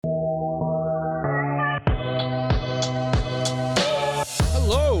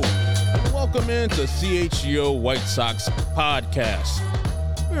Welcome into CHGO White Sox podcast.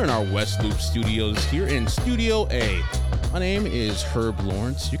 We're in our West Loop studios here in Studio A. My name is Herb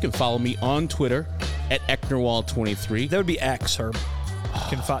Lawrence. You can follow me on Twitter at Ecknerwall23. That would be X, Herb.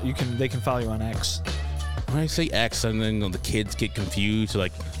 They can follow you on X. When I say X, and then the kids get confused,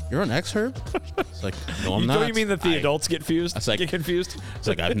 like, you're on X, Herb? It's like, no, I'm not. Don't you mean that the adults get confused? It's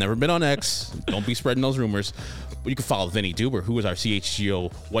like, I've never been on X. Don't be spreading those rumors. But you can follow Vinny Duber, who is our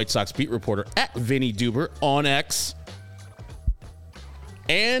CHGO White Sox beat reporter, at Vinny Duber on X.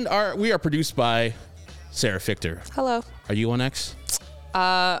 And we are produced by Sarah Fichter. Hello. Are you on X?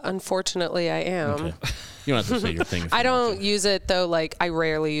 Unfortunately, I am. Okay. You don't have to say your thing. I don't use it, though. Like, I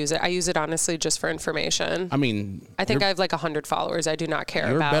rarely use it. I use it, honestly, just for information. I mean, I think I have like 100 followers. I do not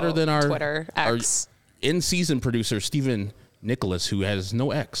care about better than our Twitter, X. Our in-season producer, Stephen Nicholas, who has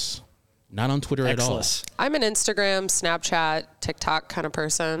no X. Not on Twitter at all. I'm an Instagram, Snapchat, TikTok kind of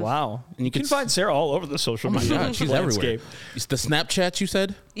person. Wow. And you can find Sarah all over the social media. Oh my God, she's everywhere. It's the Snapchat, you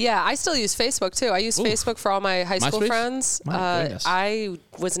said? Yeah, I still use Facebook too. I use Facebook for all my high school friends.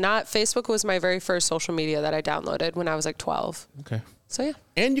 Facebook was my very first social media that I downloaded when I was like 12. Okay. So yeah.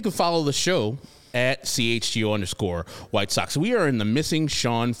 And you can follow the show at CHGO_White Sox. We are in the missing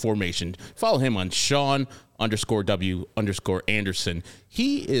Sean formation. Follow him on Sean_W_Anderson.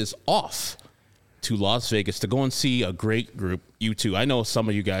 He is off to Las Vegas to go and see a great group, U2. I know some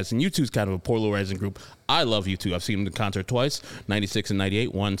of you guys, and U2's kind of a polarizing group. I love U2. I've seen them in concert twice, 96 and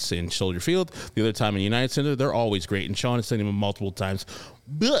 98, once in Soldier Field, the other time in United Center. They're always great, and Sean has seen them multiple times.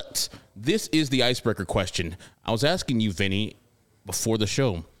 But this is the icebreaker question. I was asking you, Vinny, before the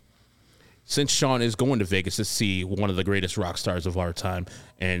show, since Sean is going to Vegas to see one of the greatest rock stars of our time,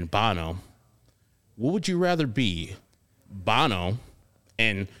 and Bono, what would you rather be, Bono,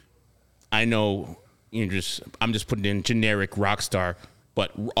 and I know I'm just putting in generic rock star,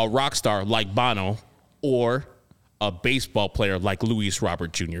 but a rock star like Bono, or a baseball player like Luis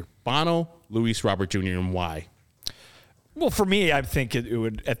Robert Jr.? Bono, Luis Robert Jr., and why? Well, for me, I think it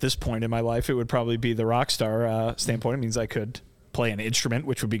would, at this point in my life, it would probably be the rock star standpoint. It means I could play an instrument,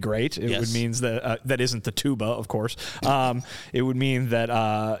 which would be great. It would mean that that isn't the tuba, of course. It would mean that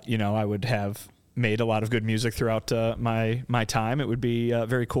I would have made a lot of good music throughout my time. It would be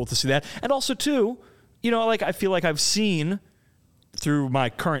very cool to see that. And also, too, I feel like I've seen through my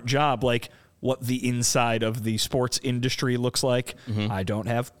current job, like, what the inside of the sports industry looks like. Mm-hmm. I don't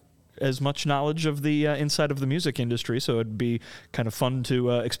have as much knowledge of the inside of the music industry, so it'd be kind of fun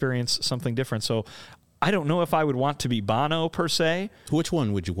to experience something different. So I don't know if I would want to be Bono, per se. Which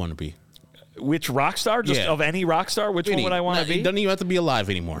one would you want to be? Which rock star? Just of any rock star? Which one would I want to be? It doesn't even have to be alive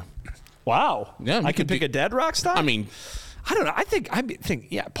anymore. Wow. Yeah, I could pick a dead rock star? I mean, I don't know. I think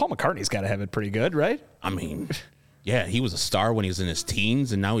Paul McCartney's got to have it pretty good, right? I mean, yeah, he was a star when he was in his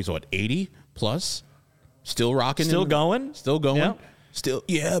teens, and now he's, 80 plus? Still rocking? Still going? Still going? Yeah. Still,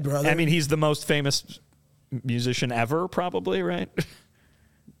 yeah, brother. I mean, he's the most famous musician ever, probably, right?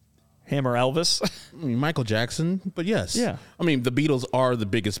 Him or Elvis? I mean, Michael Jackson, but yes. Yeah. I mean, the Beatles are the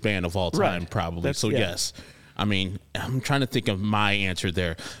biggest band of all time, probably. Yes. I mean, I'm trying to think of my answer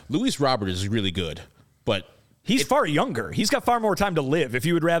there. Luis Robert is really good, but he's far younger. He's got far more time to live. If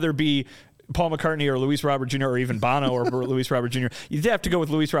you would rather be Paul McCartney or Luis Robert Jr. or even Bono or Luis Robert Jr., you'd have to go with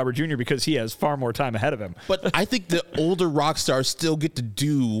Luis Robert Jr. because he has far more time ahead of him. But I think the older rock stars still get to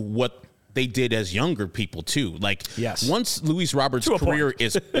do what they did as younger people, too. Like, once Luis Robert's career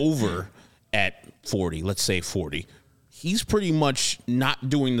is over at 40, let's say 40, he's pretty much not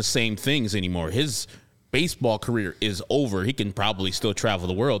doing the same things anymore. His baseball career is over. He can probably still travel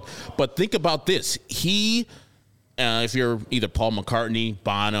the world. But think about this. If you're either Paul McCartney,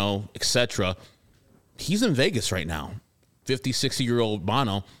 Bono, etc., he's in Vegas right now. 50, 60-year-old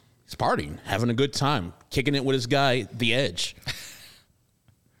Bono, he's partying, having a good time, kicking it with his guy, The Edge.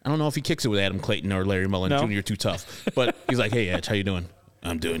 I don't know if he kicks it with Adam Clayton or Larry Mullen Jr. Too tough. But he's like, hey, Edge, how you doing?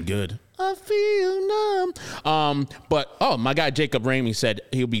 I'm doing good. I feel numb. But my guy Jacob Ramey said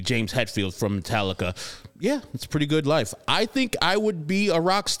he'll be James Hetfield from Metallica. Yeah, it's a pretty good life. I think I would be a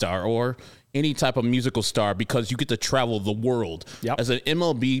rock star or any type of musical star because you get to travel the world. Yep. As an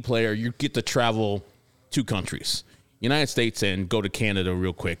MLB player, you get to travel 2 countries, United States and go to Canada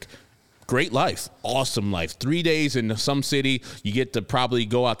real quick. Great life. Awesome life. 3 days in some city. You get to probably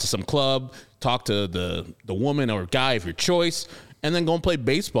go out to some club, talk to the woman or guy of your choice, and then go and play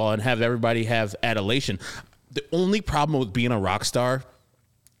baseball and have everybody have adulation. The only problem with being a rock star,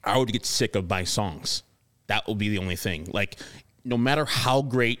 I would get sick of my songs. That would be the only thing. Like, no matter how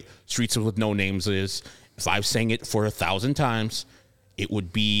great Streets with No Names is, if I've sang it for 1,000 times, it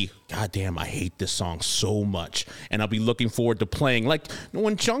would be, goddamn, I hate this song so much. And I'll be looking forward to playing. Like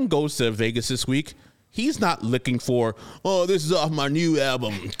when Chung goes to Vegas this week, he's not looking for, oh, this is off my new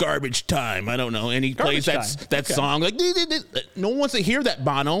album, Garbage Time. I don't know. And he plays that song. Like, no one wants to hear that,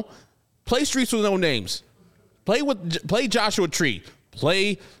 Bono. Play Streets with No Names. Play Joshua Tree.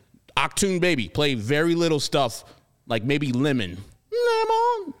 Play Octoon Baby. Play very little stuff, like maybe Lemon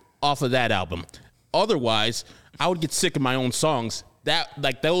off of that album. Otherwise, I would get sick of my own songs. That,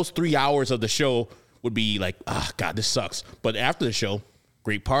 like, those 3 hours of the show would be like, God, this sucks. But after the show,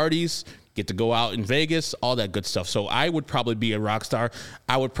 great parties, get to go out in Vegas, all that good stuff. So I would probably be a rock star.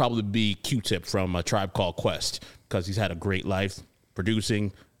 I would probably be Q-Tip from A Tribe Called Quest, because he's had a great life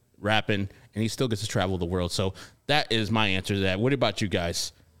producing, rapping, and he still gets to travel the world. So that is my answer to that. What about you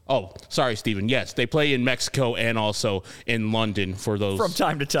guys? Oh, sorry, Steven. Yes, they play in Mexico and also in London for those. From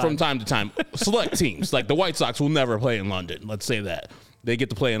time to time. From time to time. Select teams. Like the White Sox will never play in London. Let's say that. They get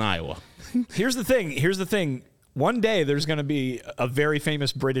to play in Iowa. Here's the thing. One day there's going to be a very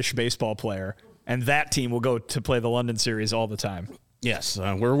famous British baseball player, and that team will go to play the London series all the time. Yes,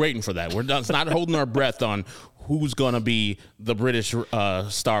 we're waiting for that. We're not holding our breath on who's going to be the British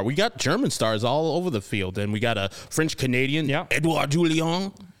star. We got German stars all over the field, and we got a French-Canadian, Edouard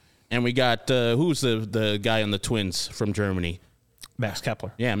Julien. And we got, who's the guy on the Twins from Germany? Max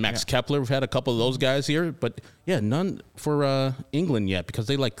Kepler. Yeah, Max Kepler. We've had a couple of those guys here. But, yeah, none for England yet, because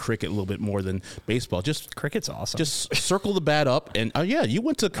they like cricket a little bit more than baseball. Just cricket's awesome. Just circle the bat up. And, you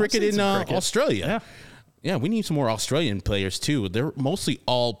went to cricket in Australia. Yeah. Yeah, we need some more Australian players, too. They're mostly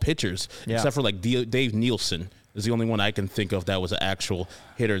all pitchers, except for, like, Dave Nielsen is the only one I can think of that was an actual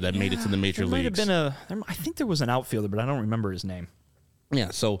hitter that made it to the major leagues. Might have been I think there was an outfielder, but I don't remember his name.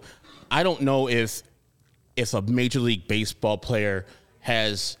 Yeah, so I don't know if a Major League Baseball player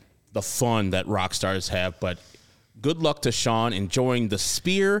has the fun that rock stars have, but good luck to Sean enjoying the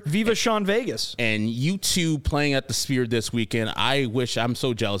Sphere. Viva Sean Vegas. And you two playing at the Sphere this weekend. I'm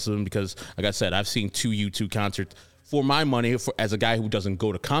so jealous of him because, like I said, I've seen 2 U2 concerts. For my money, as a guy who doesn't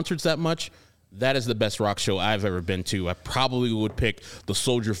go to concerts that much, that is the best rock show I've ever been to. I probably would pick the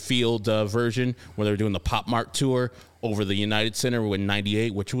Soldier Field version where they're doing the Pop Mart tour over the United Center in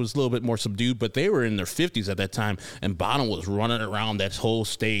 98, which was a little bit more subdued, but they were in their 50s at that time, and Bono was running around that whole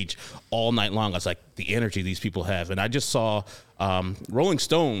stage all night long. I was like, the energy these people have. And I just saw Rolling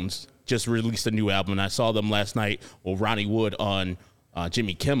Stones just released a new album, and I saw them last night with Ronnie Wood on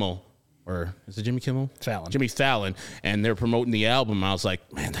Jimmy Kimmel. Or is it Jimmy Kimmel? Fallon. Jimmy Fallon. And they're promoting the album. I was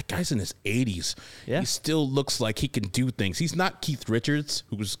like, man, that guy's in his 80s. Yeah. He still looks like he can do things. He's not Keith Richards,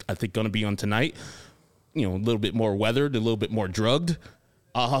 who's, I think, going to be on tonight. A little bit more weathered, a little bit more drugged.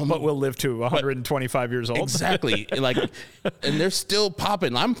 But we'll live to 125 years old. Exactly. And they're still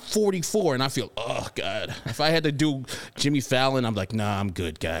popping. I'm 44, and I feel, oh, God. If I had to do Jimmy Fallon, I'm like, nah, I'm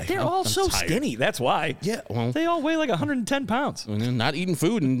good, guy. They're all so tired. Skinny. That's why. Yeah. Well, they all weigh like 110 pounds. Not eating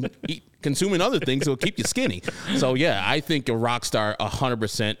food and consuming other things will keep you skinny. So, yeah, I think a rock star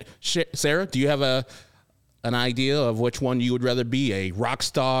 100%. Sarah, do you have an idea of which one you would rather be, a rock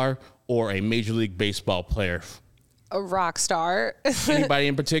star or a Major League Baseball player? A rock star. Anybody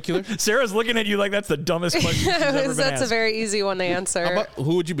in particular? Sarah's looking at you like that's the dumbest question she's ever been That's asked. a very easy one to answer.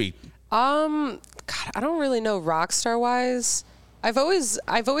 Who would you be? God, I don't really know rock star wise. I've always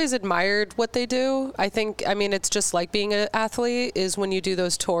admired what they do. I mean, it's just like being an athlete is when you do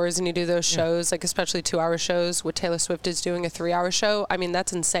those tours and you do those shows, like especially 2-hour shows. What Taylor Swift is doing a 3-hour show. I mean,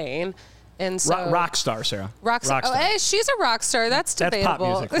 that's insane. And so rock star, Sarah. Rock star. Oh, hey, she's a rock star. That's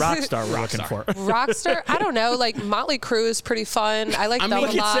debatable. That's pop music. Rock star we're looking for. Rock star? I don't know. Like Motley Crue is pretty fun. I like them a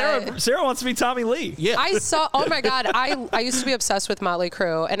lot. Sarah wants to be Tommy Lee. Yeah. Oh my God. I used to be obsessed with Motley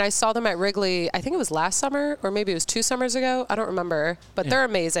Crue, and I saw them at Wrigley, I think it was last summer, or maybe it was 2 summers ago. I don't remember. But they're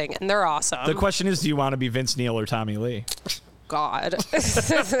amazing, and they're awesome. The question is, do you want to be Vince Neil or Tommy Lee? God.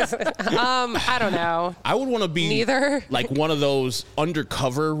 I don't know. I would want to be neither. Like one of those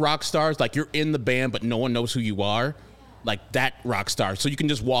undercover rock stars, like you're in the band but no one knows who you are, like that rock star. So you can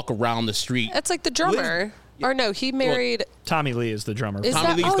just walk around the street. It's like the drummer. Or no, he married. Tommy Lee is the drummer. Is Tommy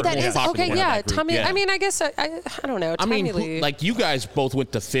that? Lee's Oh, the that most is popular okay. one Yeah, of that group. Tommy. Yeah. I mean, I guess I don't know. Tommy Lee. Like you guys both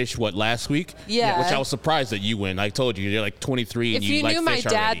went to Fish last week? Yeah. Which I was surprised that you went. I told you you're like 23 and if you like knew my Fish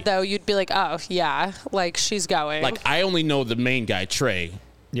dad already. though, you'd be like, oh yeah, like she's going. Like I only know the main guy, Trey.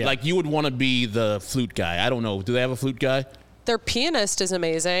 Yeah. Like you would want to be the flute guy. I don't know. Do they have a flute guy? Their pianist is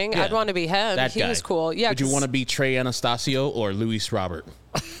amazing. Yeah. I'd want to be him. That He guy. was cool. Yeah. Would you want to be Trey Anastasio or Luis Robert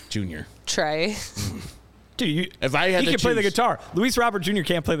Jr.? Trey? Dude, If I had he to can play the choose- guitar. Luis Robert Jr.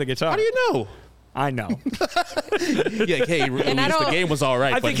 can't play the guitar. How do you know? I know. Yeah, hey, the game was all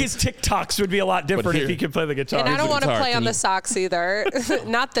right. I think his TikToks would be a lot different if he could play the guitar. And I don't want to play on the Sox either.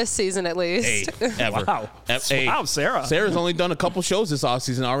 Not this season, at least. Hey, ever. Wow. Wow, Sarah. Sarah's only done a couple shows this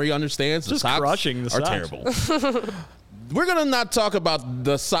offseason. Already understands the Sox crushing the are Sox. terrible. We're going to not talk about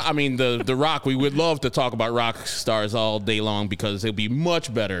the Rock. We would love to talk about rock stars all day long because it'll be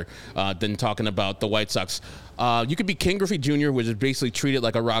much better than talking about the White Sox. You could be Ken Griffey Jr., which is basically treated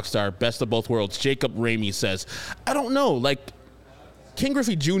like a rock star, best of both worlds. Jacob Ramey says, I don't know, like Ken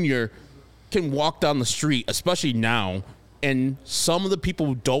Griffey Jr. can walk down the street, especially now, and some of the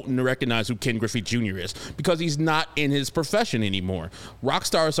people don't recognize who Ken Griffey Jr. is because he's not in his profession anymore. Rock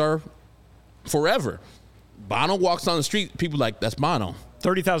stars are forever. Bono walks down the street, people are like, that's Bono.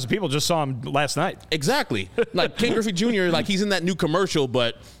 30,000 people just saw him last night. Exactly. Like Ken Griffey Jr., like he's in that new commercial,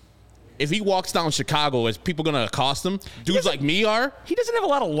 but if he walks down Chicago, is people going to accost him? Dudes like me are? He doesn't have a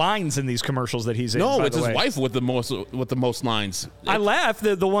lot of lines in these commercials that he's in. No, it's his wife with the most lines. I laugh.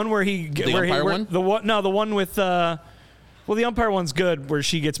 The one where he the umpire one? The one with well, the umpire one's good where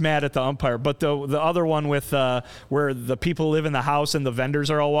she gets mad at the umpire, but the other one with where the people live in the house and the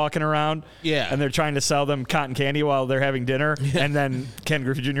vendors are all walking around, yeah, and they're trying to sell them cotton candy while they're having dinner, and then Ken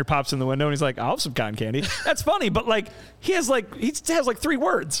Griffey Jr. pops in the window and he's like, "I'll have some cotton candy." That's funny, but like he has like 3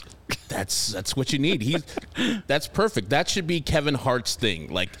 words. That's what you need. That's perfect. That should be Kevin Hart's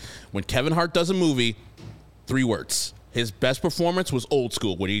thing. Like when Kevin Hart does a movie, 3 words. His best performance was Old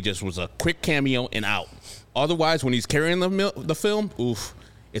School, where he just was a quick cameo and out. Otherwise, when he's carrying the film,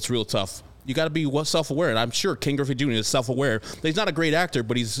 it's real tough. You got to be self-aware, and I'm sure Ken Griffey Jr. is self-aware that he's not a great actor,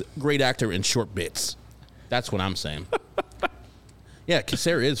 but he's a great actor in short bits. That's what I'm saying. Yeah,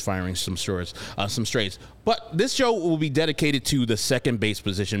 Sarah is firing some strays. But this show will be dedicated to the second base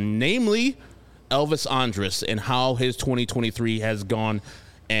position, namely Elvis Andrus, and how his 2023 has gone.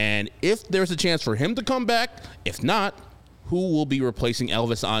 And if there's a chance for him to come back, if not, who will be replacing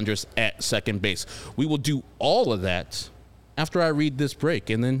Elvis Andrus at second base? We will do all of that after I read this break,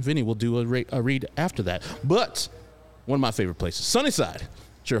 and then Vinny will do a read after that. But one of my favorite places, Sunnyside.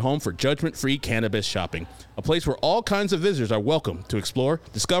 It's your home for judgment-free cannabis shopping, a place where all kinds of visitors are welcome to explore,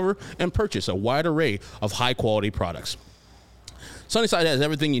 discover, and purchase a wide array of high-quality products. Sunnyside has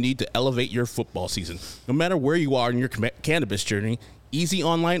everything you need to elevate your football season. No matter where you are in your cannabis journey, easy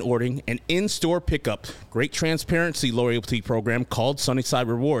online ordering, and in-store pickup, great transparency loyalty program called Sunnyside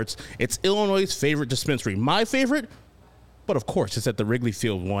Rewards. It's Illinois' favorite dispensary. My favorite, but of course, it's at the Wrigley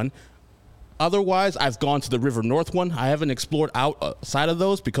Field one. Otherwise, I've gone to the River North one. I haven't explored outside of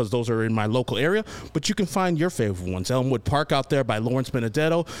those because those are in my local area, but you can find your favorite ones. Elmwood Park out there by Lawrence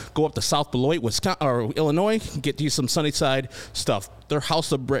Benedetto. Go up to South Beloit, Illinois, get you some Sunnyside stuff. Their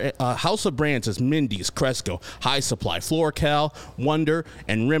house of brands is Mindy's, Cresco, High Supply, FloraCal, Wonder,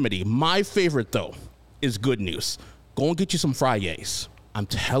 and Remedy. My favorite, though, is Good News. Go and get you some Friays. I'm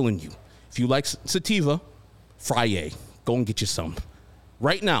telling you, if you like sativa, Friay, go and get you some.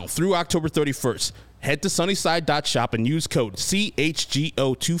 Right now, through October 31st, head to sunnyside.shop and use code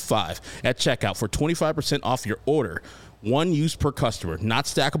CHGO25 at checkout for 25% off your order. One use per customer, not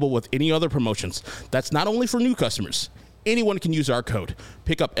stackable with any other promotions. That's not only for new customers. Anyone can use our code.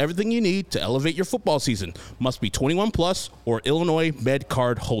 Pick up everything you need to elevate your football season. Must be 21 plus or Illinois Med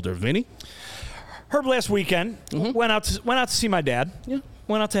card holder. Vinny? Herb last weekend went out to see my dad. Yeah.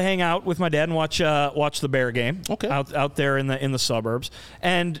 Went out to hang out with my dad and watch the Bear game. Okay. Out there in the suburbs,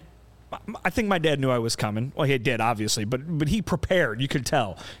 and I think my dad knew I was coming. Well, he did obviously, but he prepared. You could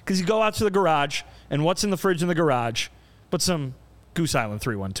tell because you go out to the garage, and what's in the fridge in the garage? But some Goose Island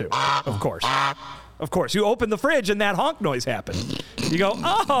 312, of course. Of course, you open the fridge and that honk noise happened. You go,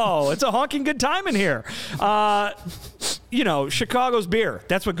 oh, it's a honking good time in here. Chicago's beer.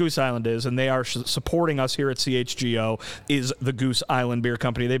 That's what Goose Island is, and they are supporting us here at CHGO is the Goose Island Beer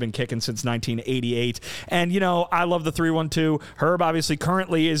Company. They've been kicking since 1988. And, I love the 312. Herb, obviously,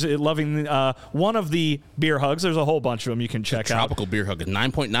 currently is loving one of the beer hugs. There's a whole bunch of them you can check out. Tropical beer hug at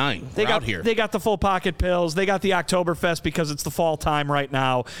 9.9. They got here. They got the full pocket pills. They got the Oktoberfest because it's the fall time right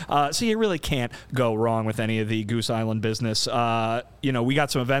now. So you really can't go wrong with any of the Goose Island business. We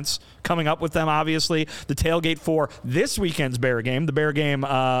got some events coming up with them, obviously. The tailgate for this weekend's Bear game, the Bear game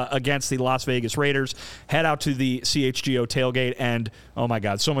against the Las Vegas Raiders. Head out to the CHGO tailgate, and oh my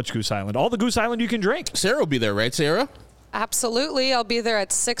God, so much Goose Island. All the Goose Island you can drink. Sarah will be there, right, Sarah? Absolutely. I'll be there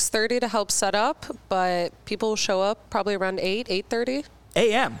at 6:30 to help set up, but people will show up probably around 8:30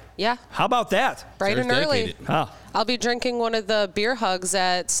 a.m. Yeah. How about that? Bright and early. Huh. I'll be drinking one of the beer hugs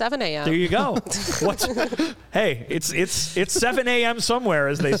at 7 a.m. There you go. Hey, it's 7 a.m. somewhere,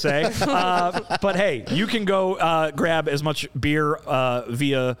 as they say. But hey, you can go grab as much beer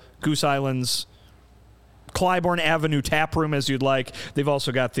via Goose Island's Clybourne Avenue Tap Room as you'd like. They've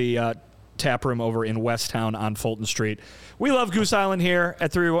also got the tap room over in Westtown on Fulton Street. We love Goose Island here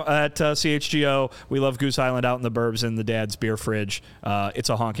at CHGO. We love Goose Island out in the burbs in the dad's beer fridge. It's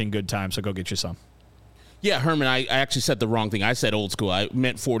a honking good time, so go get you some. Yeah, Herman, I actually said the wrong thing. I said old school. I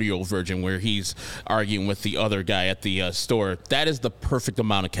meant 40-year-old virgin, where he's arguing with the other guy at the store. That is the perfect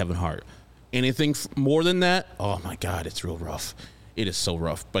amount of Kevin Hart. Anything more than that, oh, my God, it's real rough. It is so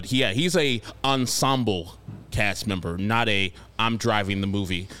rough. But, he's a ensemble cast member, not a I'm driving the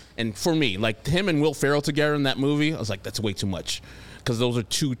movie. And for me, like him and Will Ferrell together in that movie, I was like, that's way too much. Because those are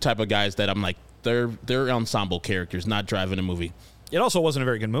two type of guys that I'm like, they're ensemble characters, not driving a movie. It also wasn't a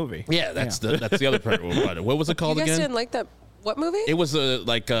very good movie. Yeah, that's the other part about it. What was it called again? You guys didn't like that? What movie? It was the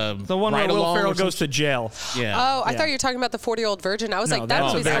one where Will Ferrell goes to jail. Yeah. Oh, I thought you were talking about the 40-Year-Old Virgin. I was like,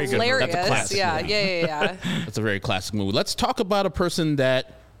 that movie's hilarious. That's a classic Yeah. That's a very classic movie. Let's talk about a person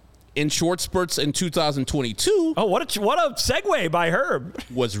that, in short spurts in 2022. Oh, what a segue by Herb.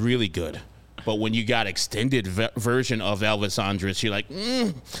 Was really good. But when you got extended version of Elvis Andrus, you're like,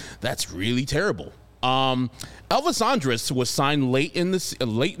 that's really terrible. Elvis Andrus was signed late in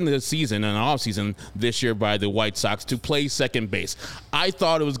the season and off season this year by the White Sox to play second base. I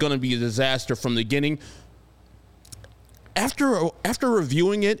thought it was going to be a disaster from the beginning. After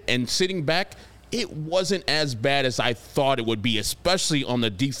reviewing it and sitting back, it wasn't as bad as I thought it would be, especially on the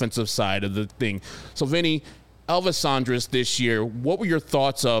defensive side of the thing. So, Vinny, Elvis Andrus this year, what were your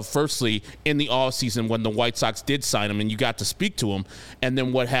thoughts of, firstly, in the offseason when the White Sox did sign him and you got to speak to him, and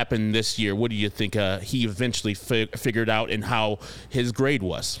then what happened this year? What do you think he eventually figured out and how his grade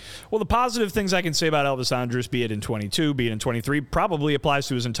was? Well, the positive things I can say about Elvis Andrus, be it in 22, be it in 23, probably applies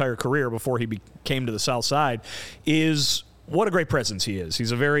to his entire career before he came to the South Side, is what a great presence he is.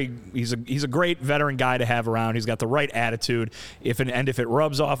 He's a great veteran guy to have around. He's got the right attitude. If it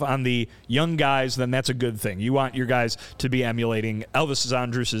rubs off on the young guys, then that's a good thing. You want your guys to be emulating Elvis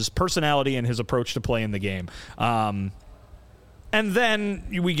Andrus' personality and his approach to play in the game. And then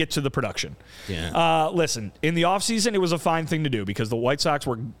we get to the production. Yeah. Listen, in the offseason, it was a fine thing to do because the White Sox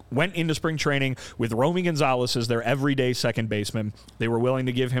went into spring training with Romy Gonzalez as their everyday second baseman. They were willing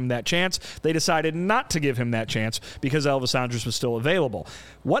to give him that chance. They decided not to give him that chance because Elvis Andrus was still available.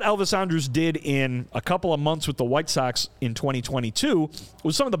 What Elvis Andrus did in a couple of months with the White Sox in 2022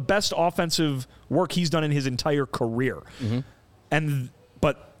 was some of the best offensive work he's done in his entire career. Mm-hmm.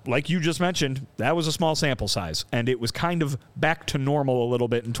 But like you just mentioned, that was a small sample size, and it was kind of back to normal a little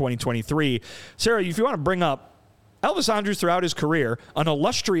bit in 2023. Sarah, if you want to bring up Elvis Andrus throughout his career, an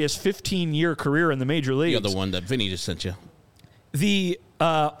illustrious 15-year career in the major leagues. The other one that Vinny just sent you. The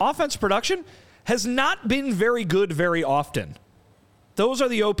offense production has not been very good very often. Those are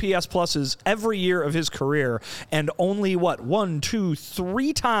the OPS pluses every year of his career, and only, 1, 2,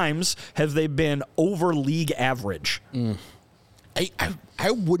 3 times have they been over league average.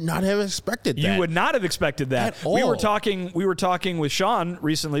 I would not have expected that. You would not have expected that. At all. We were talking with Sean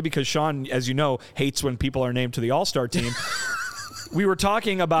recently because Sean, as you know, hates when people are named to the All-Star team. We were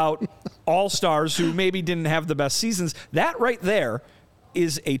talking about All-Stars who maybe didn't have the best seasons. That right there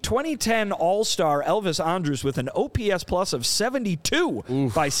is a 2010 All-Star Elvis Andrus with an OPS plus of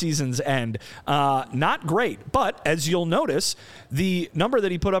 72 by season's end. Not great, but as you'll notice, the number that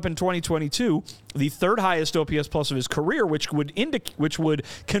he put up in 2022, the third highest OPS plus of his career, which would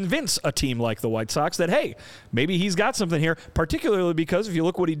convince a team like the White Sox that, hey, maybe he's got something here, particularly because if you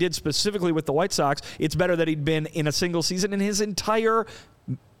look what he did specifically with the White Sox, it's better that he'd been in a single season in his entire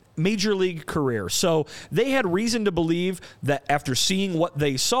major league career. So they had reason to believe that after seeing what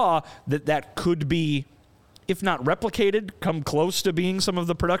they saw, that could be, if not replicated, come close to being some of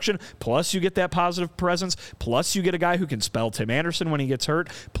the production. Plus you get that positive presence. Plus you get a guy who can spell Tim Anderson when he gets hurt.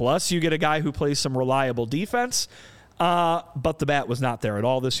 Plus you get a guy who plays some reliable defense. But the bat was not there at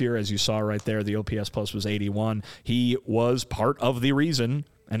all this year. As you saw right there, the OPS plus was 81. He was part of the reason.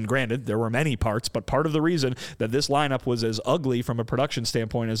 And granted, there were many parts, but part of the reason that this lineup was as ugly from a production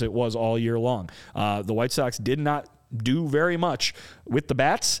standpoint as it was all year long. The White Sox did not do very much with the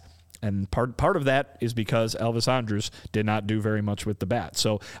bats, and part of that is because Elvis Andrus did not do very much with the bat.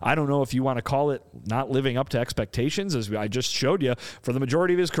 So I don't know if you want to call it not living up to expectations, as I just showed you. For the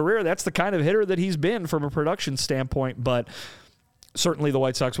majority of his career, that's the kind of hitter that he's been from a production standpoint, but certainly the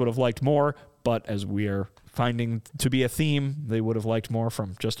White Sox would have liked more, but as we are finding to be a theme, they would have liked more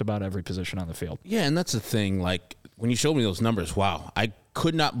from just about every position on the field. Yeah, and that's the thing. Like, when you showed me those numbers, wow, I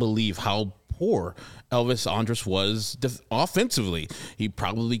could not believe how poor Elvis Andrus was offensively. He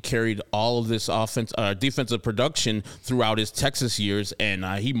probably carried all of this defensive production throughout his Texas years, and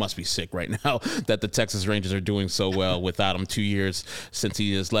he must be sick right now that the Texas Rangers are doing so well without him 2 years since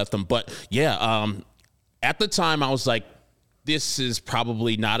he has left them. But, yeah, at the time, I was like, this is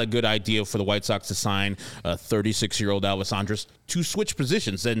probably not a good idea for the White Sox to sign a 36-year-old Elvis Andrus to switch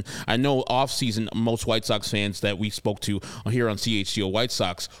positions. And I know offseason, most White Sox fans that we spoke to here on CHGO White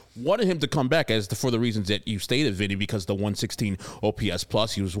Sox wanted him to come back for the reasons that you stated, Vinny, because the 116 OPS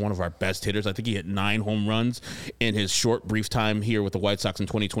plus, he was one of our best hitters. I think he hit 9 home runs in his short, brief time here with the White Sox in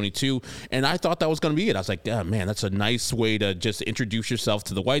 2022. And I thought that was going to be it. I was like, yeah, man, that's a nice way to just introduce yourself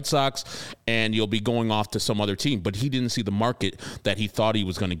to the White Sox, and you'll be going off to some other team. But he didn't see the market that he thought he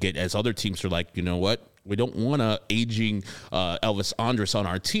was going to get, as other teams are like, you know what? We don't want a aging Elvis Andrus on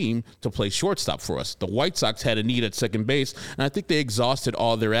our team to play shortstop for us. The White Sox had a need at second base, and I think they exhausted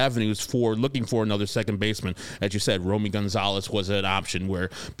all their avenues for looking for another second baseman. As you said, Romy Gonzalez was an option where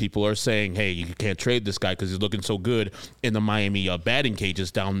people are saying, hey, you can't trade this guy because he's looking so good in the Miami batting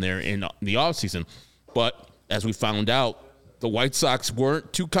cages down there in the offseason. But as we found out, the White Sox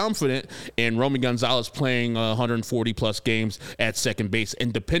weren't too confident in Romy Gonzalez playing 140-plus games at second base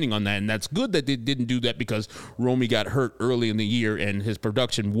and depending on that. And that's good that they didn't do that because Romy got hurt early in the year and his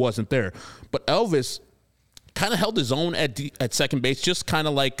production wasn't there. But Elvis kind of held his own at second base, just kind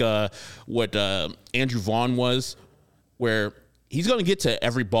of like what Andrew Vaughn was, where he's going to get to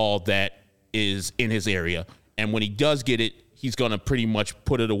every ball that is in his area. And when he does get it, he's going to pretty much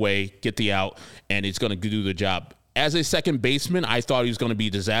put it away, get the out, and he's going to do the job. As a second baseman, I thought he was going to be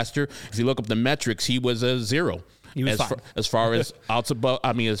a disaster. If you look up the metrics, he was a 0. He was as far as outs above.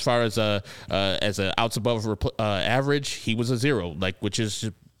 I mean, as far as a outs above average, he was a 0, which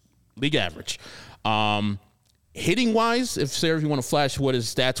is league average. Hitting wise, if you want to flash what his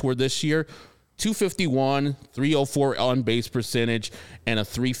stats were this year, 251, 304 on base percentage, and a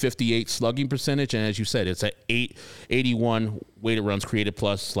 358 slugging percentage. And as you said, it's a 881 weighted runs created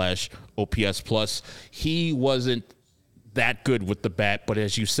plus / OPS plus. He wasn't that good with the bat, but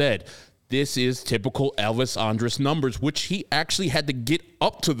as you said, this is typical Elvis Andrus numbers, which he actually had to get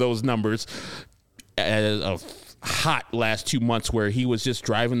up to those numbers as a hot last 2 months where he was just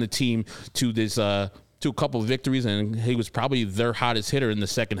driving the team to this to a couple of victories, and he was probably their hottest hitter in the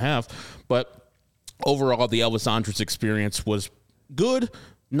second half. But overall, the Elvis Andrus experience was good,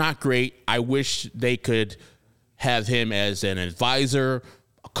 not great. I wish they could have him as an advisor,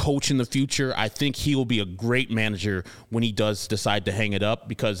 a coach in the future. I think he will be a great manager when he does decide to hang it up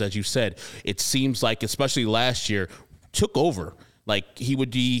because, as you said, it seems like, especially last year, took over. Like he would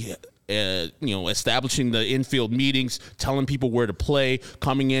be establishing the infield meetings, telling people where to play,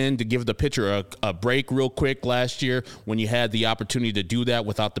 coming in to give the pitcher a break real quick last year when you had the opportunity to do that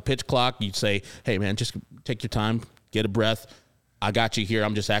without the pitch clock. You'd say, hey, man, just take your time, get a breath. I got you here.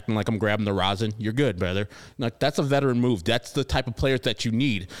 I'm just acting like I'm grabbing the rosin. You're good, brother. Like, that's a veteran move. That's the type of player that you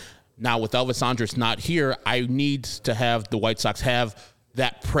need. Now, with Elvis Andrus not here, I need to have the White Sox have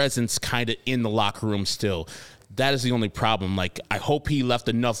that presence kind of in the locker room still. That is the only problem. Like, I hope he left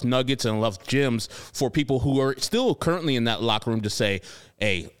enough nuggets and enough gems for people who are still currently in that locker room to say,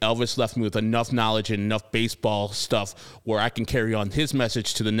 hey, Elvis left me with enough knowledge and enough baseball stuff where I can carry on his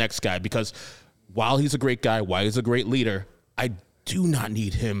message to the next guy. Because while he's a great guy, while he's a great leader, I do not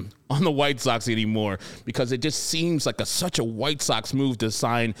need him on the White Sox anymore because it just seems like such a White Sox move to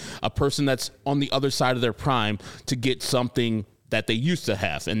sign a person that's on the other side of their prime to get something that they used to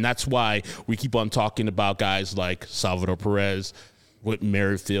have. And that's why we keep on talking about guys like Salvador Perez, Whit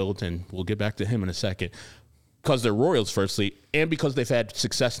Merrifield, and we'll get back to him in a second, because they're Royals, firstly, and because they've had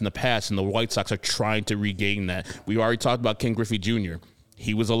success in the past, and the White Sox are trying to regain that. We already talked about Ken Griffey Jr.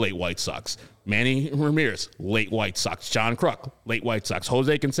 He was a late White Sox. Manny Ramirez, late White Sox. John Kruk, late White Sox.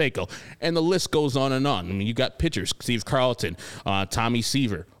 Jose Canseco. And the list goes on and on. I mean, you got pitchers, Steve Carlton, Tommy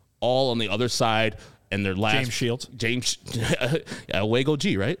Seaver, all on the other side. And their last James Shields, Wago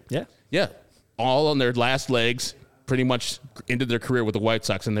G, right? Yeah, all on their last legs, pretty much ended their career with the White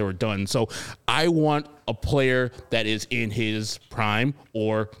Sox, and they were done. So I want a player that is in his prime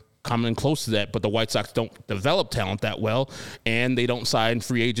or coming close to that. But the White Sox don't develop talent that well, and they don't sign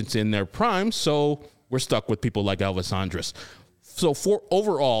free agents in their prime. So we're stuck with people like Elvis Andrus. So for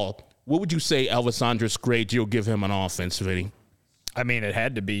overall, what would you say Elvis Andrus' grade you'll give him on offense, Vinny? I mean, it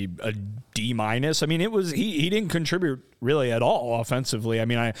had to be a D-. I mean, it was he didn't contribute really at all offensively. I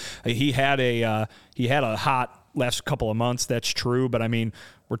mean, he had a hot last couple of months. That's true, but I mean,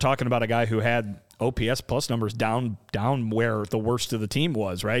 we're talking about a guy who had OPS plus numbers down where the worst of the team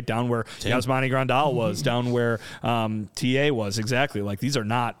was, right? Down where Yasmani Grandal was, down where TA was. Exactly. Like, these are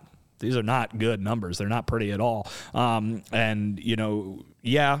not good numbers. They're not pretty at all. And,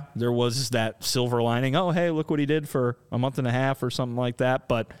 yeah, there was that silver lining. Oh, hey, look what he did for a month and a half or something like that.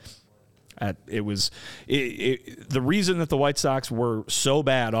 But the reason that the White Sox were so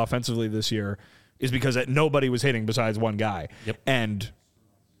bad offensively this year is because nobody was hitting besides one guy. Yep. And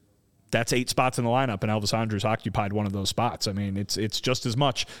that's 8 spots in the lineup, and Elvis Andrus occupied one of those spots. I mean, it's just as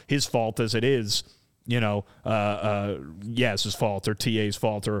much his fault as it is, Yaz's fault or TA's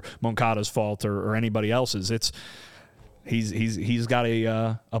fault or Moncada's fault or anybody else's. He's got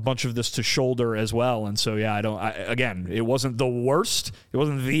a bunch of this to shoulder as well, and so again, it wasn't the worst. It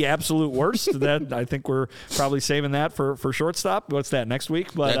wasn't the absolute worst. That I think we're probably saving that for shortstop. What's that, next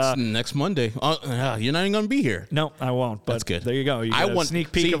week? But that's next Monday. You're not even going to be here. No, I won't. But that's good. There you go. You got a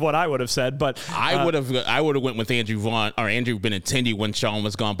sneak peek of what I would have said. But I would have went with Andrew Benintendi when Sean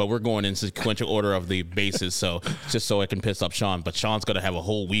was gone. But we're going in sequential order of the bases, so just so I can piss up Sean. But Sean's going to have a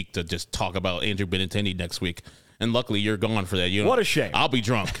whole week to just talk about Andrew Benintendi next week. And luckily, you're gone for that. What a shame. I'll be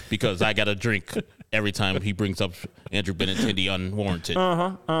drunk because I got to drink every time he brings up Andrew Benintendi unwarranted.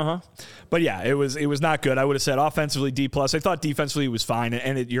 But yeah, it was not good. I would have said offensively D+. I thought defensively it was fine,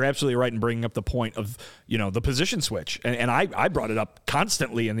 and you're absolutely right in bringing up the point of the position switch. And I brought it up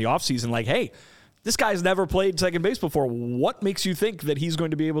constantly in the offseason, like, hey, this guy's never played second base before. What makes you think that he's going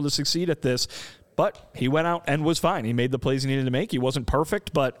to be able to succeed at this? But he went out and was fine. He made the plays he needed to make. He wasn't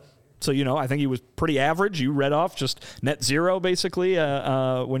perfect, but... So, I think he was pretty average. You read off just net zero, basically,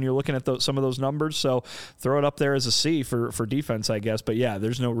 when you're looking at some of those numbers. So throw it up there as a C for defense, I guess. But, yeah,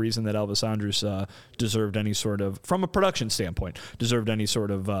 there's no reason that Elvis Andrus deserved any sort of, from a production standpoint, deserved any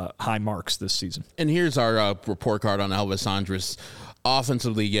sort of high marks this season. And here's our report card on Elvis Andrus.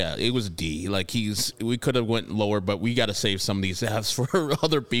 Offensively, yeah, it was D. Like we could have went lower, but we got to save some of these Fs for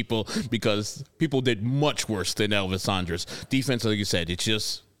other people because people did much worse than Elvis Andrus. Defense, like you said, it's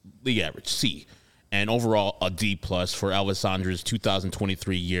just league average, C. And overall, a D+ for Elvis Andrus'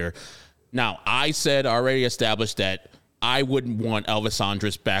 2023 year. Now, I said already established that I wouldn't want Elvis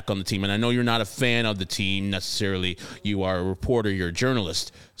Andrus back on the team. And I know you're not a fan of the team necessarily. You are a reporter, you're a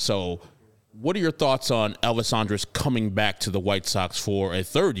journalist. So what are your thoughts on Elvis Andrus coming back to the White Sox for a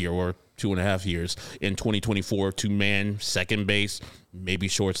third year or 2.5 years in 2024 to man second base, maybe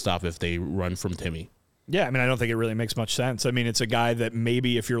shortstop if they run from Timmy? Yeah, I mean, I don't think it really makes much sense. I mean, it's a guy that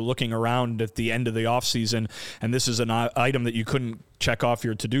maybe if you're looking around at the end of the offseason and this is an item that you couldn't check off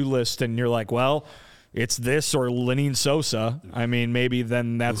your to-do list and you're like, well, it's this or Lenine Sosa, I mean, maybe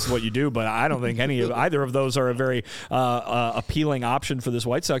then that's what you do. But I don't think either of those are a very appealing option for this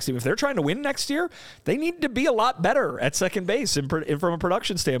White Sox team. If they're trying to win next year, they need to be a lot better at second base from a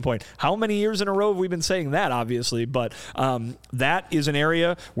production standpoint. How many years in a row have we been saying that, obviously? But that is an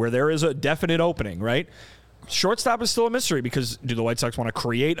area where there is a definite opening, right? Shortstop is still a mystery because do the White Sox want to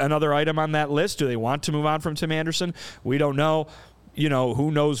create another item on that list? Do they want to move on from Tim Anderson? We don't know.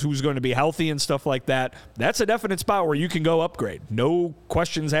 Who knows who's going to be healthy and stuff like that. That's a definite spot where you can go upgrade. No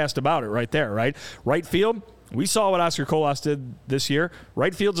questions asked about it right there, right? Right field, we saw what Oscar Colas did this year.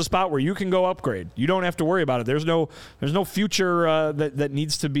 Right field's a spot where you can go upgrade. You don't have to worry about it. There's no future that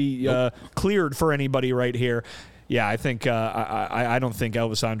needs to be cleared for anybody right here. Yeah, I think I don't think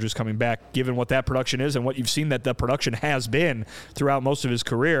Elvis Andrus coming back, given what that production is and what you've seen that the production has been throughout most of his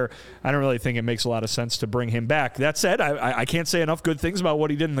career, I don't really think it makes a lot of sense to bring him back. That said, I can't say enough good things about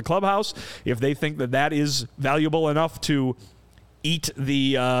what he did in the clubhouse. If they think that is valuable enough to eat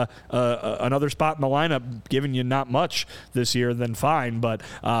the another spot in the lineup, giving you not much this year, then fine. But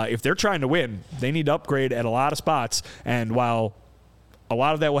if they're trying to win, they need to upgrade at a lot of spots. And while a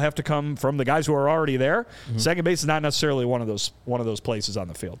lot of that will have to come from the guys who are already there, second base is not necessarily one of those places on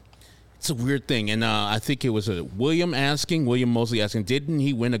the field. It's a weird thing, and I think it was William Mosley asking, didn't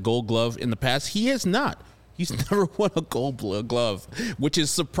he win a Gold Glove in the past? He has not. He's never won a Gold Glove, which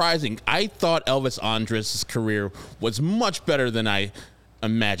is surprising. I thought Elvis Andrus' career was much better than I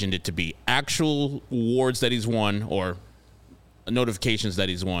imagined it to be. Actual awards that he's won or notifications that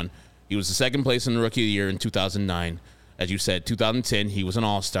he's won. He was the second place in the Rookie of the Year in 2009. As you said, 2010, he was an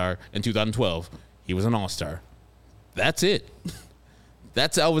All-Star. In 2012, he was an All-Star. That's it.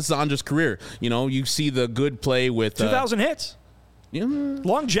 That's Elvis Andrus' career. You see the good play with 2,000 hits. Yeah.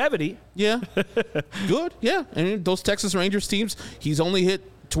 Longevity. Yeah. Good. Yeah. And those Texas Rangers teams, he's only hit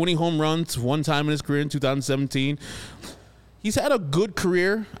 20 home runs one time in his career in 2017. He's had a good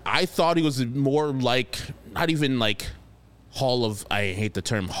career. I thought he was more like, not even like I hate the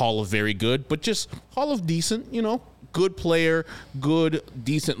term Hall of very good, but just Hall of decent, good player, good,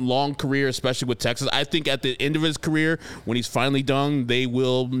 decent, long career, especially with Texas. I think at the end of his career, when he's finally done, they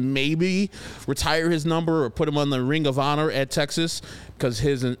will maybe retire his number or put him on the Ring of Honor at Texas because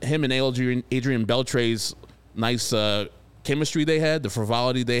him and Adrian Beltre's nice chemistry they had, the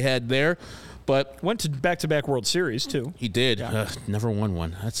frivolity they had there. But went to back-to-back World Series, too. He did. Yeah. Never won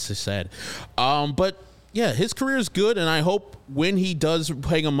one. That's so sad. But Yeah, his career is good, and I hope when he does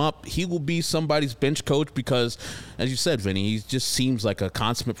hang him up, he will be somebody's bench coach because, as you said, Vinny, he just seems like a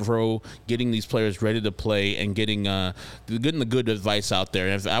consummate pro, getting these players ready to play and getting the good advice out there.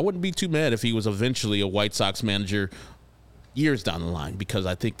 And I wouldn't be too mad if he was eventually a White Sox manager years down the line because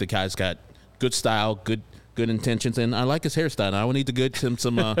I think the guy's got good style, good intentions, and I like his hairstyle. I will need to get him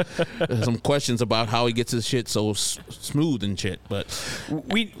some questions about how he gets his shit so smooth and shit. But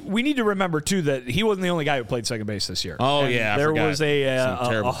we need to remember too that he wasn't the only guy who played second base this year. Oh, yeah, there was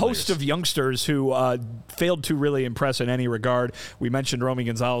a host of youngsters who failed to really impress in any regard. We mentioned Romy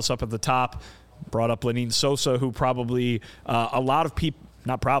Gonzalez up at the top. Brought up Lenyn Sosa, who probably a lot of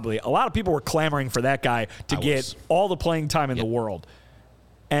people were clamoring for that guy to get all the playing time in the world,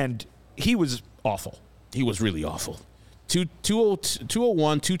 and he was awful. He was really awful.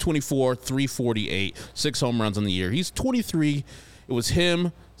 201, 224, 348, 6 home runs on the year. He's 23. It was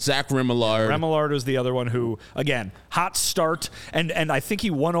him, Zach Remillard. Remillard was the other one who, again, hot start. And I think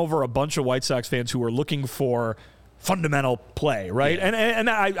he won over a bunch of White Sox fans who were looking for fundamental play, right? Yeah. And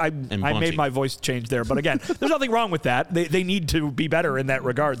I made my voice change there. But again, there's nothing wrong with that. They need to be better in that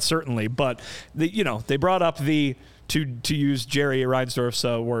regard, certainly. But, they brought up to use Jerry Reinsdorf's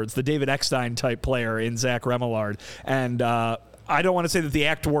words, the David Eckstein type player in Zach Remillard. And I don't want to say that the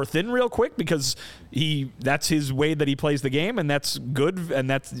act wore thin real quick because that's his way that he plays the game, and that's good, and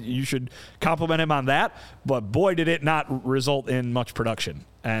you should compliment him on that. But boy, did it not result in much production.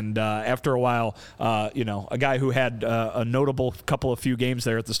 And after a while, a guy who had a notable few games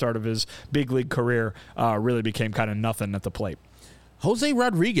there at the start of his big league career really became kind of nothing at the plate. Jose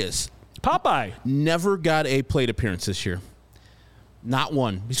Rodriguez. Popeye. Never got a plate appearance this year. Not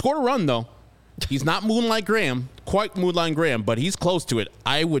one. He scored a run, though. He's not quite Moonlight Graham, but he's close to it.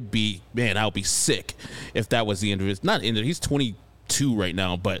 I would be sick if that was the end of his. Not end of, he's 22 right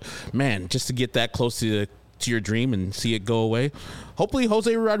now, but man, just to get that close to your dream and see it go away. Hopefully,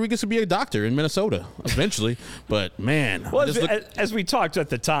 Jose Rodriguez will be a doctor in Minnesota eventually. But man, well, as we talked at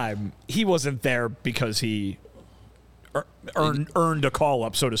the time, he wasn't there because he earned a call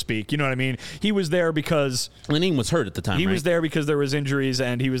up, so to speak. You know what I mean? He was there because Lenyn was hurt at the time. He was there because there was injuries,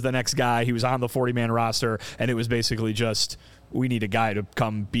 and he was the next guy. He was on the 40-man roster, and it was basically just, we need a guy to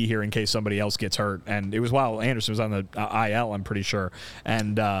come be here in case somebody else gets hurt. And it was while Andrus was on the IL, I'm pretty sure,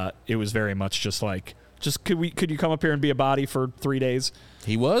 and it was very much just like, could you come up here and be a body for 3 days?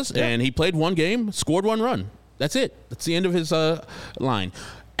 He was, yeah. And he played one game, scored one run. That's it. That's the end of his line.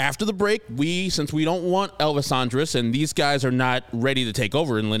 After the break, since we don't want Elvis Andrus, and these guys are not ready to take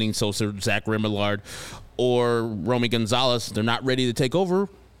over in Lenyn Sosa, Zach Remillard, or Romy Gonzalez, they're not ready to take over.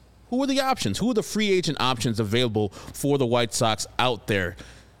 Who are the options? Who are the free agent options available for the White Sox out there?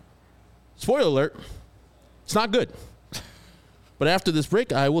 Spoiler alert, it's not good. But after this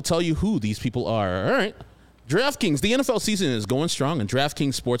break, I will tell you who these people are. All right. DraftKings, the NFL season is going strong, and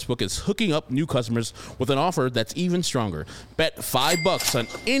DraftKings Sportsbook is hooking up new customers with an offer that's even stronger. Bet $5 on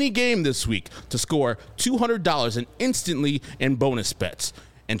any game this week to score $200 and instantly in bonus bets.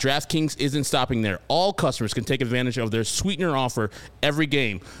 And DraftKings isn't stopping there. All customers can take advantage of their sweetener offer every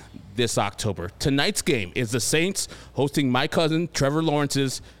game this October. Tonight's game is the Saints hosting my cousin Trevor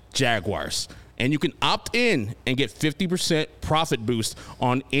Lawrence's Jaguars. And you can opt in and get 50% profit boost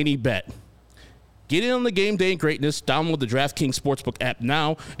on any bet. Get in on the game day greatness. Download the DraftKings Sportsbook app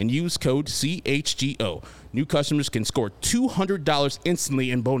now and use code CHGO. New customers can score $200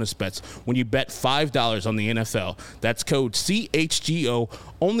 instantly in bonus bets when you bet $5 on the NFL. That's code CHGO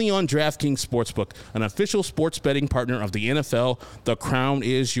only on DraftKings Sportsbook, an official sports betting partner of the NFL. The crown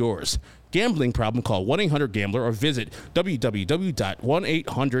is yours. Gambling problem? Call 1-800-GAMBLER or visit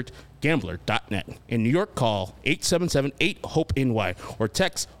www.1800gambler.net. In New York, call 877-8-HOPE-NY or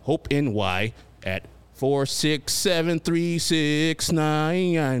text HOPE-NY at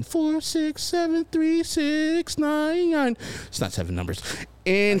 4673699. 4673699. It's not 7 numbers.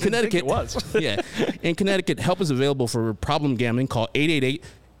 In Connecticut, it was. Yeah. In Connecticut, help is available for problem gambling. Call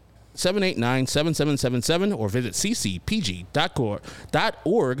 888-789-7777 or visit ccpg.org.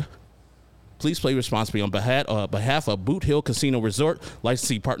 Please play responsibly on behalf of Boot Hill Casino Resort,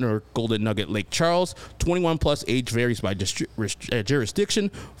 licensee partner Golden Nugget Lake Charles. 21 plus, age varies by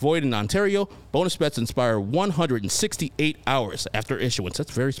jurisdiction. Void in Ontario. Bonus bets expire 168 hours after issuance. That's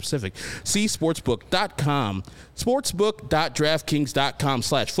very specific. See sportsbook.com.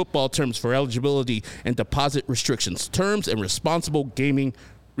 Sportsbook.draftkings.com/football terms for eligibility and deposit restrictions, terms, and responsible gaming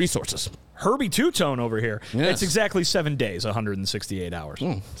resources. Herbie Two-Tone over here. Yes. It's exactly 7 days, 168 hours.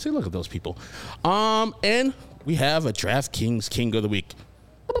 See, look at those people. And we have a DraftKings King of the Week.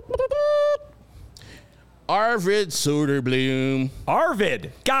 Arvid Soderblom.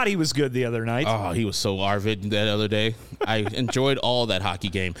 Arvid. God, he was good the other night. Oh, he was so Arvid that other day. I enjoyed all that hockey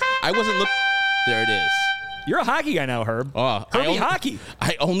game. I wasn't looking. There it is. You're a hockey guy now, Herb. Hockey.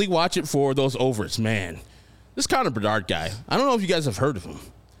 I only watch it for those overs, man. This Connor Bedard guy, I don't know if you guys have heard of him.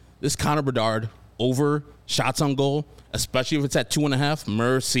 This Connor Bedard over shots on goal, especially if it's at 2.5,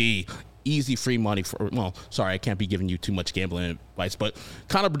 mercy. Easy free money for, well, sorry, I can't be giving you too much gambling advice, but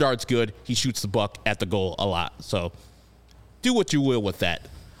Connor Bedard's good. He shoots the puck at the goal a lot. So do what you will with that.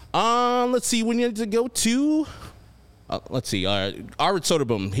 Let's see, we need to go to, Arvid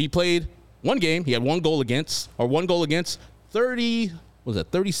Soderblom. He played one game. He had one goal against,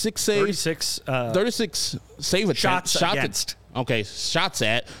 36 saves? 36 save attempts. Shots against. Shots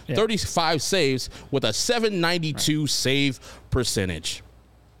at, 35 saves with a .792 save percentage.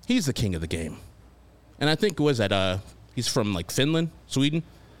 He's the king of the game. And I think, he's from like Finland, Sweden?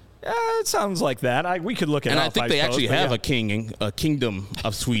 Yeah, it sounds like that. We could look at it. And I think they actually have a kingdom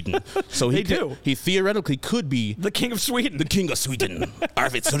of Sweden. So he theoretically could be the king of Sweden. The king of Sweden.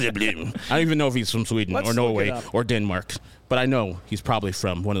 Arvid Soderblom. I don't even know if he's from Sweden or Norway or Denmark. But I know he's probably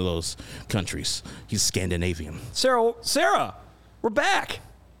from one of those countries. He's Scandinavian. Sarah, we're back.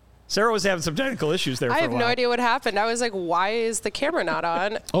 Sarah was having some technical issues there. I have no idea what happened. I was like, why is the camera not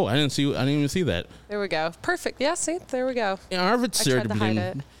on? Oh, I didn't even see that. There we go. Perfect. Yeah, see? There we go. Yeah, Arvid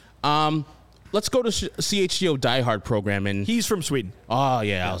Soderblom. Let's go to CHGO Die Hard program. And he's from Sweden. Oh,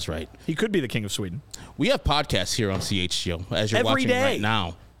 yeah, I was right. He could be the king of Sweden. We have podcasts here on CHGO, as you're watching right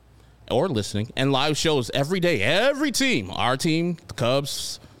now. Or listening. And live shows every day. Every team. Our team, the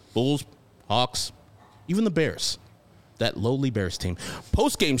Cubs, Bulls, Hawks, even the Bears. That lowly Bears team.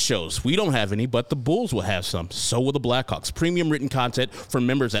 Post-game shows. We don't have any, but the Bulls will have some. So will the Blackhawks. Premium written content for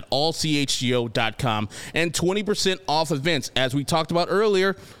members at allchgo.com. And 20% off events. As we talked about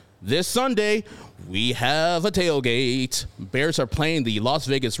earlier, this Sunday, we have a tailgate. Bears are playing the Las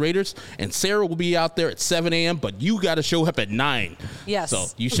Vegas Raiders, and Sarah will be out there at 7 a.m., but you got to show up at 9. Yes. So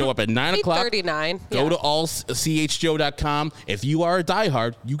you show up at 9 o'clock. 8:39. Go to allchgo.com. If you are a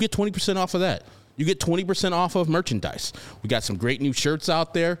diehard, you get 20% off of that. You get 20% off of merchandise. We got some great new shirts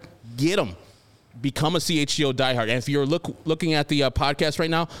out there. Get them. Become a CHGO diehard. And if you're looking at the podcast right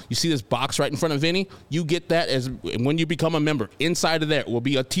now, you see this box right in front of Vinny. You get that as when you become a member. Inside of there will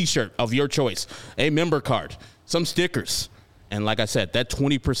be a T-shirt of your choice, a member card, some stickers, and like I said, that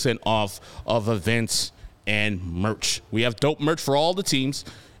 20% off of events and merch. We have dope merch for all the teams.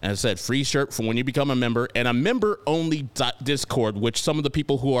 As I said, free shirt for when you become a member, and a member-only Discord, which some of the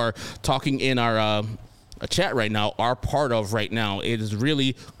people who are talking in our chat right now are part of right now. It is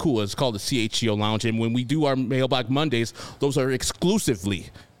really cool. It's called the CHGO Lounge, and when we do our Mailbag Mondays, those are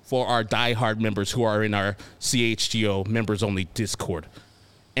exclusively for our diehard members who are in our CHGO members-only Discord.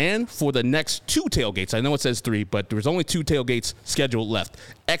 And for the next 2 tailgates, I know it says 3, but there's only 2 tailgates scheduled left.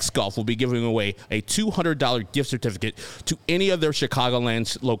 X Golf will be giving away a $200 gift certificate to any of their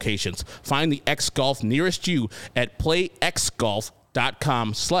Chicagoland locations. Find the X Golf nearest you at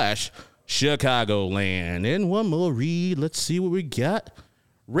playxgolf.com/Chicagoland. And one more read. Let's see what we got.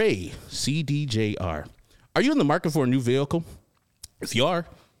 Ray, CDJR. Are you in the market for a new vehicle? If you are,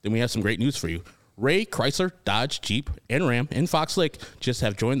 then we have some great news for you. Ray, Chrysler, Dodge, Jeep, and Ram in Fox Lake just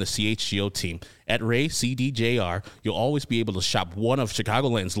have joined the CHGO team. At Ray CDJR, you'll always be able to shop one of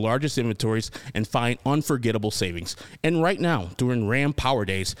Chicagoland's largest inventories and find unforgettable savings. And right now, during Ram Power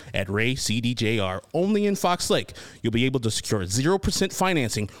Days at Ray CDJR, only in Fox Lake, you'll be able to secure 0%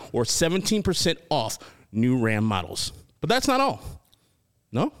 financing or 17% off new Ram models. But that's not all.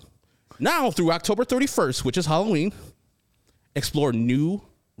 No? Now, through October 31st, which is Halloween, explore new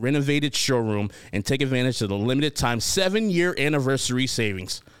renovated showroom and take advantage of the limited time 7-year anniversary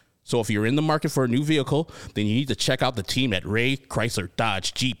savings. So if you're in the market for a new vehicle, then you need to check out the team at Ray, Chrysler,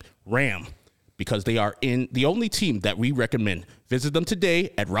 Dodge, Jeep, Ram, because they are in the only team that we recommend. Visit them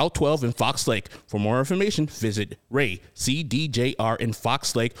today at Route 12 in Fox Lake. For more information, visit Ray CDJR in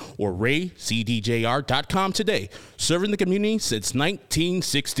Fox Lake or raycdjr.com today. Serving the community since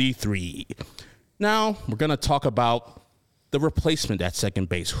 1963. Now we're going to talk about the replacement at second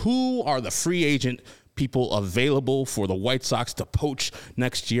base. Who are the free agent people available for the White Sox to poach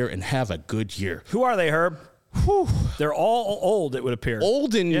next year and have a good year? Who are they, Herb? Whew. They're all old, it would appear.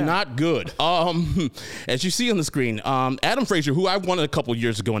 Old and not good. As you see on the screen, Adam Frazier, who I wanted a couple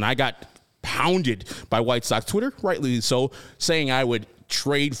years ago, and I got pounded by White Sox Twitter, rightly so, saying I would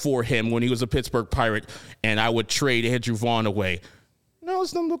trade for him when he was a Pittsburgh Pirate, and I would trade Andrew Vaughn away. No,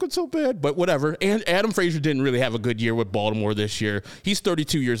 it's not looking so bad, but whatever. And Adam Frazier didn't really have a good year with Baltimore this year. He's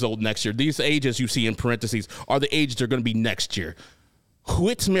 32 years old next year. These ages you see in parentheses are the ages they're going to be next year.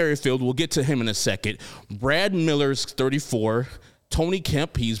 Whit Merrifield, we'll get to him in a second. Brad Miller's 34. Tony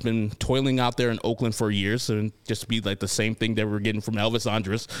Kemp, he's been toiling out there in Oakland for years, and just to be like the same thing that we're getting from Elvis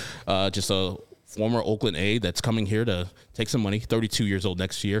Andrus, just a former Oakland A that's coming here to take some money, 32 years old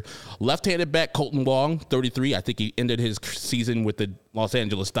next year. Left-handed back Colton Wong, 33. I think he ended his season with the Los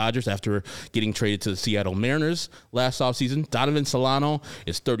Angeles Dodgers after getting traded to the Seattle Mariners last offseason. Donovan Solano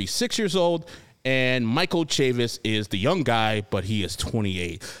is 36 years old, and Michael Chavis is the young guy, but he is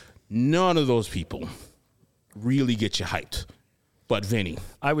 28. None of those people really get you hyped. But Vinny,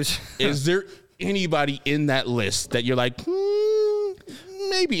 is there anybody in that list that you're like,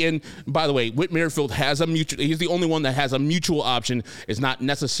 maybe? And by the way, Whit Merrifield has a mutual. He's the only one that has a mutual option. Is not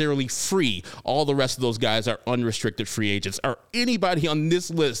necessarily free. All the rest of those guys are unrestricted free agents. Are anybody on this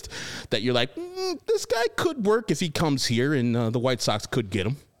list that you're like, this guy could work if he comes here, and the White Sox could get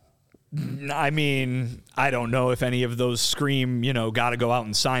him? I mean, I don't know if any of those scream, got to go out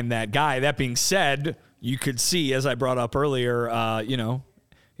and sign that guy. That being said, you could see, as I brought up earlier,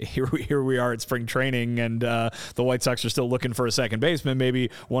 here we are at spring training, and the White Sox are still looking for a second baseman.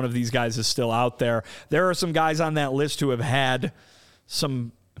 Maybe one of these guys is still out there. There are some guys on that list who have had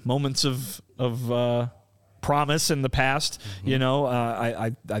some moments of promise in the past.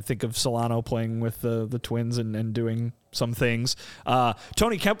 I think of Solano playing with the Twins and doing some things.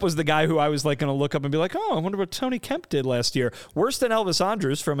 Tony Kemp was the guy who I was going to look up and be like, I wonder what Tony Kemp did last year. Worse than Elvis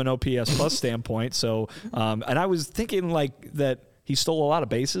Andrus from an OPS plus standpoint. So, and I was thinking that he stole a lot of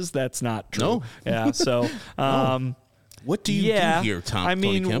bases. That's not true. No. Yeah. So, what do you do here, Tom? I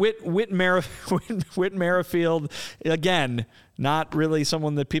mean, Whit Merrifield, again, not really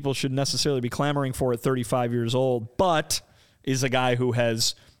someone that people should necessarily be clamoring for at 35 years old, but is a guy who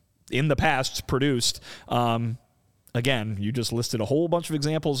has, in the past, produced. Again, you just listed a whole bunch of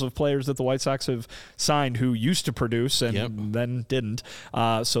examples of players that the White Sox have signed who used to produce and then didn't.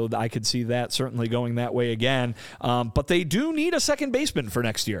 So I could see that certainly going that way again. But they do need a second baseman for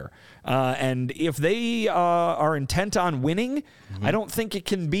next year. And if they are intent on winning, I don't think it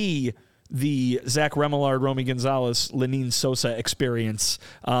can be the Zach Remillard, Romy Gonzalez, Lenine Sosa experience,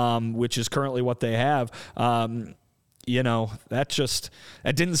 which is currently what they have.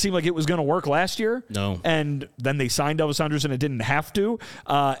 That didn't seem like it was going to work last year. No. And then they signed Elvis Andrus and it didn't have to.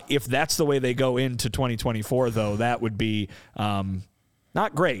 If that's the way they go into 2024, though, that would be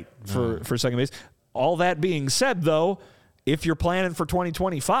not great for second base. All that being said, though, if you're planning for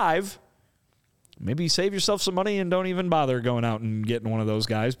 2025, maybe save yourself some money and don't even bother going out and getting one of those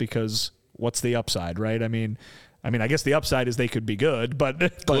guys, because what's the upside, right? I mean, I guess the upside is they could be good, but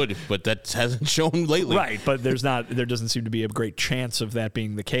that hasn't shown lately. Right, but there doesn't seem to be a great chance of that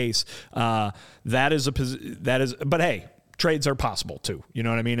being the case. But hey, trades are possible too. You know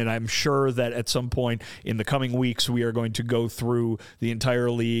what I mean? And I'm sure that at some point in the coming weeks, we are going to go through the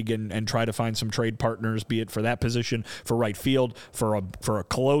entire league and try to find some trade partners, be it for that position, for right field, for a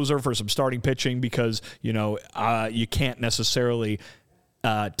closer, for some starting pitching, because you can't necessarily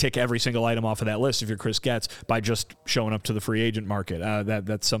tick every single item off of that list if you're Chris Getz by just showing up to the free agent market.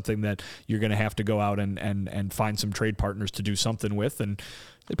 That's something that you're going to have to go out and find some trade partners to do something with, and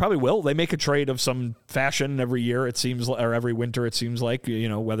they probably will. They make a trade of some fashion every year, it seems, or every winter, it seems like,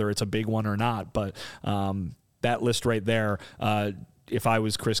 whether it's a big one or not. But that list right there, if I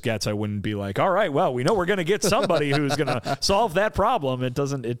was Chris Getz, I wouldn't be like, all right, well, we know we're going to get somebody who's going to solve that problem. It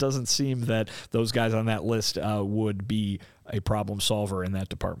doesn't seem that those guys on that list would be a problem solver in that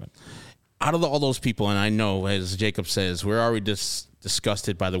department. Out of all those people, and I know, as Jacob says, we're already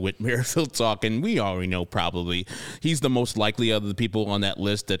disgusted by the Whit Merrifield talk, and we already know probably he's the most likely of the people on that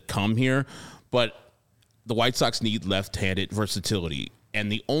list that come here. But the White Sox need left-handed versatility. And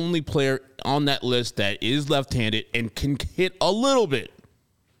the only player on that list that is left-handed and can hit a little bit,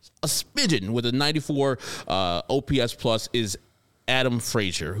 a smidgen with a 94 OPS plus, is Adam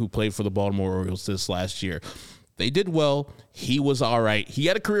Frazier, who played for the Baltimore Orioles this last year. They did well. He was all right. He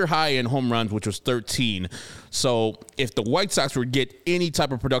had a career high in home runs, which was 13. So if the White Sox would get any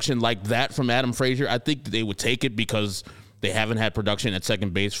type of production like that from Adam Frazier, I think they would take it, because they haven't had production at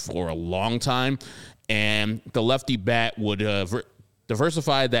second base for a long time. And the lefty bat would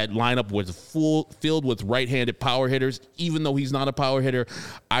diversify that lineup with filled with right-handed power hitters. Even though he's not a power hitter,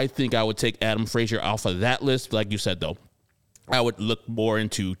 I think I would take Adam Frazier off of that list. Like you said, though, I would look more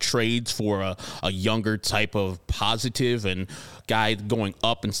into trades for a younger type of positive and guy going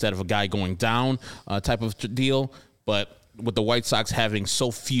up instead of a guy going down type of deal. But with the White Sox having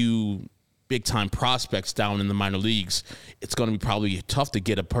so few big-time prospects down in the minor leagues, it's going to be probably tough to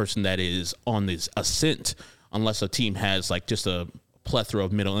get a person that is on this ascent, unless a team has like just a plethora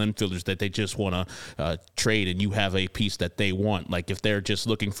of middle infielders that they just want to trade, and you have a piece that they want. Like if they're just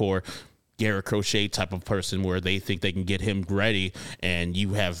looking for Garrett Crochet type of person where they think they can get him ready, and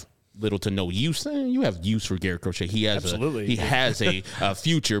you have little to no use, you have use for Garrett Crochet. He has a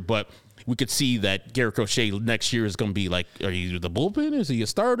future, but we could see that Garrett Crochet next year is going to be like, are you the bullpen? Is he a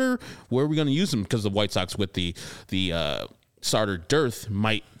starter? Where are we going to use him? Because the White Sox with the starter dearth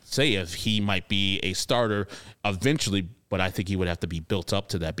might say if he might be a starter eventually, but I think he would have to be built up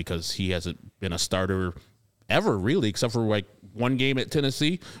to that because he hasn't been a starter ever really, except for like one game at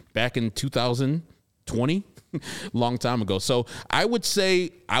Tennessee back in 2020. Long time ago. So I would say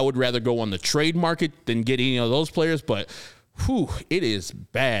I would rather go on the trade market than get any of those players, but it is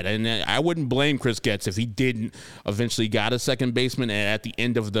bad. And I wouldn't blame Chris Getz if he didn't eventually got a second baseman, and at the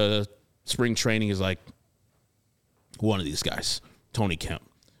end of the spring training is like, one of these guys, Tony Kemp.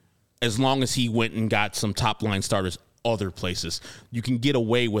 As long as he went and got some top line starters other places, you can get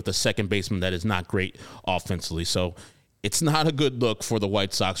away with a second baseman that is not great offensively. So it's not a good look for the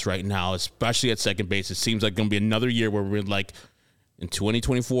White Sox right now, especially at second base. It seems like going to be another year where we're like in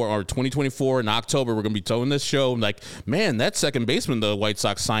 2024 in October, we're going to be towing this show. Like, man, that second baseman the White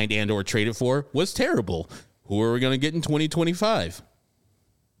Sox signed and or traded for was terrible. Who are we going to get in 2025?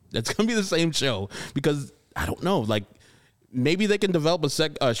 That's going to be the same show because I don't know. Like, maybe they can develop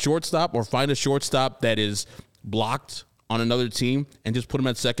a shortstop or find a shortstop that is blocked on another team and just put him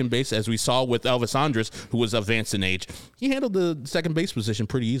at second base, as we saw with Elvis Andrus, who was advanced in age. He handled the second base position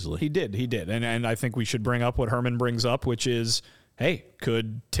pretty easily. He did. And I think we should bring up what Herman brings up, which is, hey,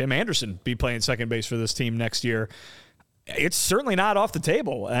 could Tim Anderson be playing second base for this team next year? It's certainly not off the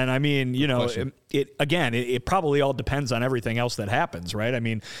table. And I mean, it probably all depends on everything else that happens, right? I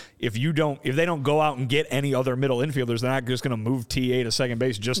mean, if they don't go out and get any other middle infielders, they're not just going to move TA to second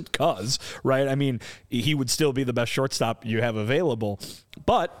base just cause, right? I mean, he would still be the best shortstop you have available.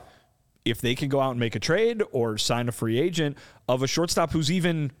 But if they can go out and make a trade or sign a free agent of a shortstop who's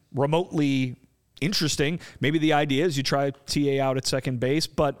even remotely interesting, maybe the idea is you try TA out at second base.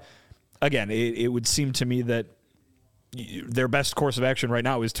 But again, it would seem to me that their best course of action right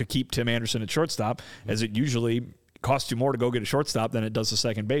now is to keep Tim Anderson at shortstop, as it usually costs you more to go get a shortstop than it does a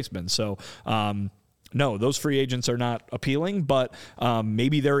second baseman. So, no, those free agents are not appealing, but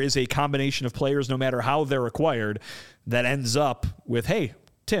maybe there is a combination of players, no matter how they're acquired, that ends up with, hey,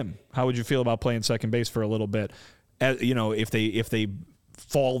 Tim, how would you feel about playing second base for a little bit? If they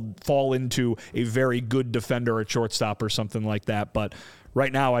fall into a very good defender at shortstop or something like that. But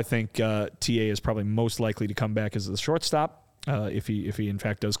right now, I think TA is probably most likely to come back as the shortstop if he in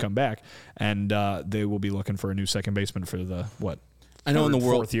fact does come back, and they will be looking for a new second baseman for the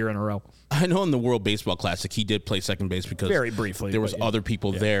fourth year in a row. I know in the World Baseball Classic he did play second base because very briefly there was other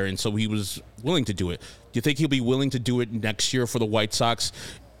people there, and so he was willing to do it. Do you think he'll be willing to do it next year for the White Sox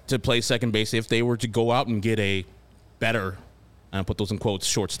to play second base if they were to go out and get a better, and I'll put those in quotes,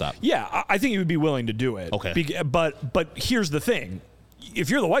 shortstop? Yeah, I think he would be willing to do it. Okay, but here's the thing. If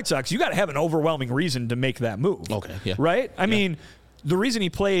you're the White Sox, you got to have an overwhelming reason to make that move. Okay, yeah. Right? I mean, the reason he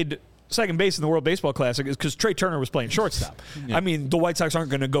played second base in the World Baseball Classic is because Trey Turner was playing shortstop. Yeah. I mean, the White Sox aren't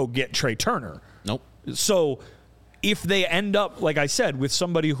going to go get Trey Turner. Nope. So if they end up, like I said, with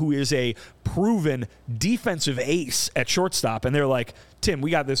somebody who is a proven defensive ace at shortstop, and they're like, Tim,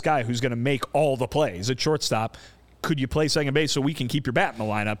 we got this guy who's going to make all the plays at shortstop. Could you play second base so we can keep your bat in the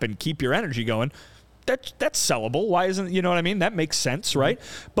lineup and keep your energy going? That's sellable. Why isn't, you know what I mean? That makes sense, right?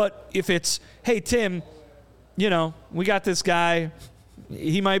 Mm-hmm. But if it's, hey, Tim, we got this guy.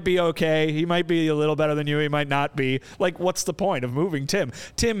 He might be okay. He might be a little better than you. He might not be. Like, what's the point of moving Tim?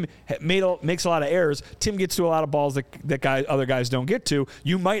 Tim makes a lot of errors. Tim gets to a lot of balls that other guys don't get to.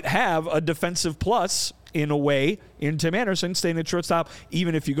 You might have a defensive plus in a way in Tim Anderson staying at shortstop,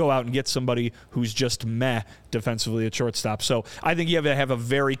 even if you go out and get somebody who's just meh defensively at shortstop. So I think you have to have a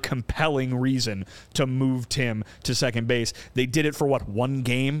very compelling reason to move Tim to second base. They did it for one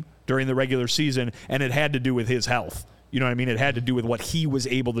game during the regular season, and it had to do with his health. You know what I mean? It had to do with what he was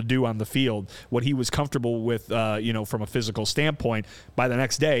able to do on the field, what he was comfortable with, from a physical standpoint. By the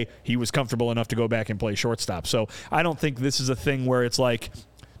next day, he was comfortable enough to go back and play shortstop. So I don't think this is a thing where it's like,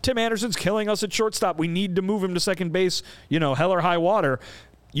 Tim Anderson's killing us at shortstop. We need to move him to second base, hell or high water.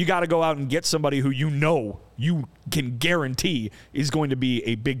 You got to go out and get somebody who you can guarantee is going to be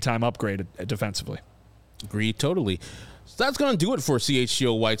a big-time upgrade defensively. Agreed, totally. So that's going to do it for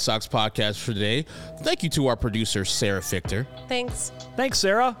CHGO White Sox podcast for today. Thank you to our producer, Sarah Fichter. Thanks,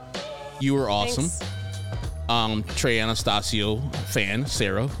 Sarah. You were awesome. Trey Anastasio fan,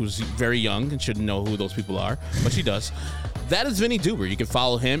 Sarah, who's very young and shouldn't know who those people are, but she does. That is Vinny Duber. You can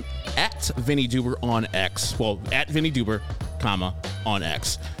follow him at Vinny Duber on X. Well, at Vinny Duber, comma, on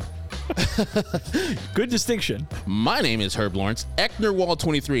X. Good distinction. My name is Herb Lawrence,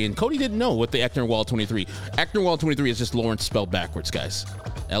 Ecknerwall23, and Cody didn't know what the Ecknerwall23. Ecknerwall23 is just Lawrence spelled backwards, guys.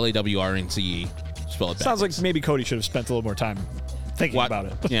 LAWRNCE spelled backwards. Sounds like maybe Cody should have spent a little more time thinking about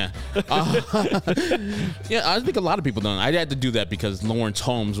it. Yeah. Yeah, I think a lot of people don't. I had to do that because Lawrence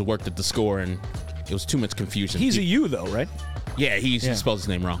Holmes worked at the Score, and it was too much confusion. He's a U, though, right? Yeah, he spells his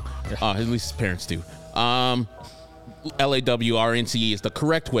name wrong. At least his parents do. LAWRNCE is the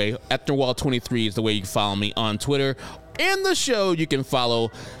correct way. Ecknerwall23 is the way you can follow me on Twitter. And the show you can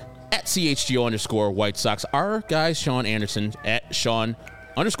follow at CHGO_White Sox. Our guy, Sean Anderson, at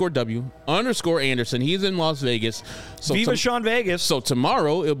Sean_W_Anderson. He's in Las Vegas. So Viva Sean Vegas. So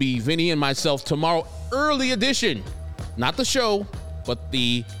tomorrow, it'll be Vinny and myself tomorrow, early edition. Not the show, but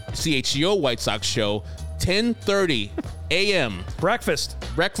the CHGO White Sox show, 10:30 a.m. Breakfast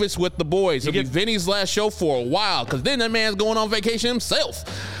with the boys. It'll be Vinny's last show for a while, because then that man's going on vacation himself.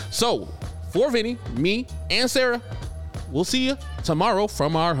 So, for Vinny, me, and Sarah, we'll see you tomorrow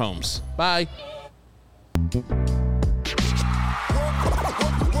from our homes. Bye. We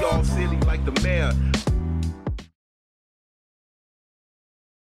all silly like the mayor.